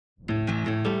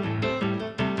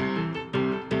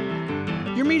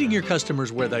You're meeting your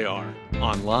customers where they are,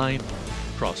 online,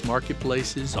 across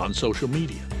marketplaces, on social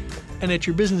media, and at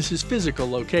your business's physical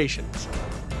locations.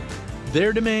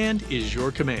 Their demand is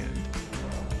your command.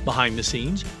 Behind the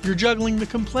scenes, you're juggling the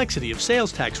complexity of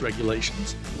sales tax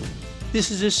regulations.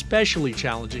 This is especially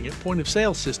challenging at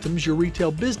point-of-sale systems your retail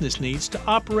business needs to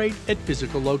operate at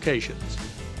physical locations.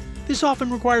 This often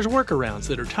requires workarounds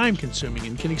that are time-consuming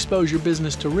and can expose your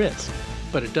business to risk,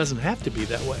 but it doesn't have to be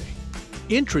that way.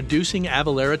 Introducing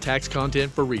Avalara Tax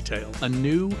Content for Retail, a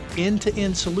new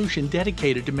end-to-end solution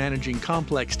dedicated to managing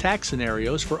complex tax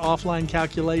scenarios for offline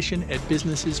calculation at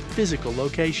businesses' physical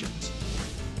locations.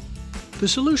 The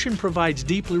solution provides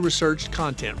deeply researched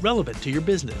content relevant to your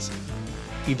business,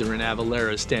 either in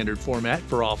Avalara's standard format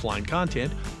for offline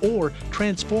content or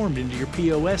transformed into your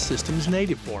POS system's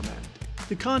native format.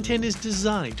 The content is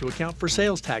designed to account for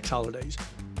sales tax holidays,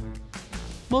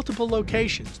 multiple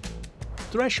locations,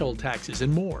 threshold taxes,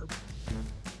 and more.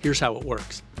 Here's how it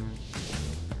works.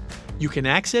 You can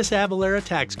access Avalara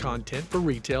tax content for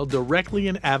retail directly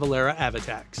in Avalara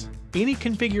AvaTax. Any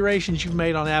configurations you've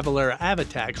made on Avalara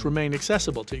AvaTax remain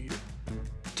accessible to you.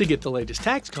 To get the latest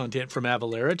tax content from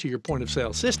Avalara to your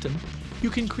point-of-sale system, you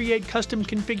can create custom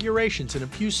configurations in a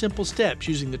few simple steps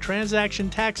using the Transaction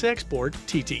Tax Export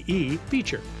 (TTE)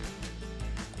 feature.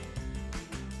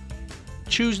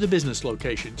 Choose the business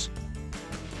locations,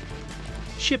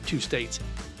 ship to states,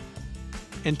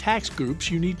 and tax groups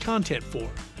you need content for,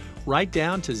 right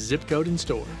down to zip code and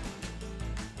store.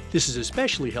 This is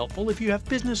especially helpful if you have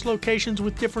business locations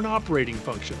with different operating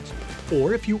functions,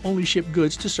 or if you only ship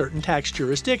goods to certain tax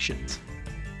jurisdictions.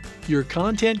 Your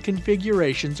content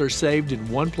configurations are saved in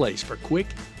one place for quick,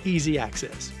 easy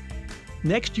access.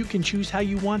 Next, you can choose how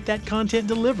you want that content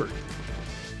delivered.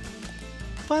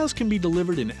 Files can be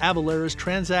delivered in Avalara's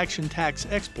Transaction Tax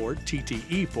Export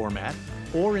 (TTE) format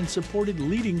or in supported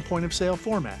leading point-of-sale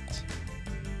formats.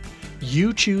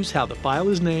 You choose how the file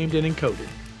is named and encoded,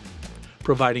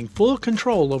 providing full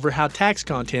control over how tax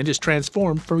content is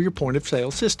transformed from your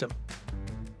point-of-sale system.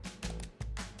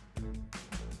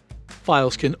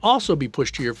 Files can also be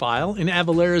pushed to your file in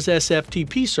Avalara's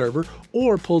SFTP server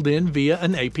or pulled in via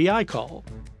an API call.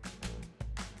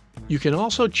 You can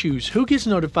also choose who gets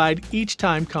notified each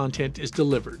time content is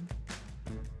delivered.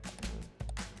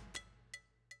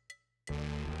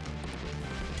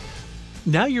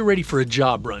 Now you're ready for a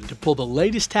job run to pull the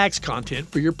latest tax content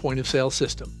for your point-of-sale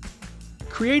system.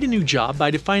 Create a new job by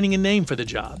defining a name for the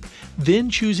job, then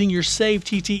choosing your Save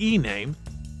TTE name,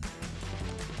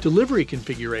 delivery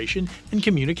configuration, and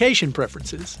communication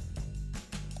preferences.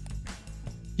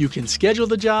 You can schedule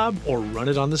the job or run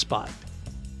it on the spot.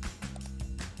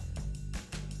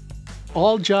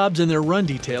 All jobs and their run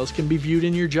details can be viewed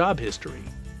in your job history.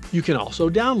 You can also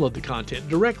download the content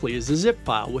directly as a zip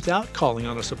file without calling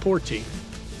on a support team.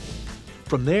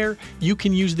 From there, you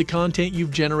can use the content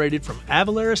you've generated from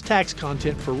Avalara's tax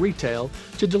content for retail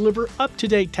to deliver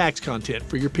up-to-date tax content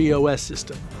for your POS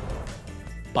system.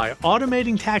 By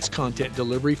automating tax content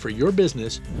delivery for your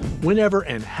business, whenever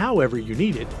and however you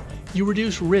need it, you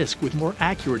reduce risk with more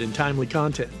accurate and timely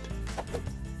content.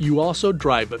 You also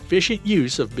drive efficient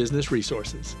use of business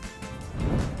resources.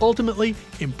 Ultimately,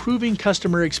 improving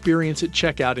customer experience at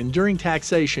checkout and during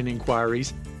taxation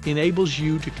inquiries enables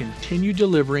you to continue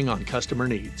delivering on customer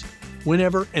needs,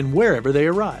 whenever and wherever they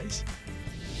arise.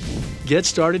 Get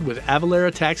started with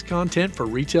Avalara tax content for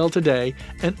retail today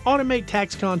and automate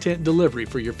tax content delivery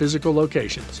for your physical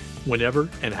locations, whenever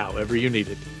and however you need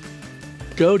it.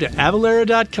 Go to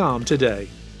Avalara.com today.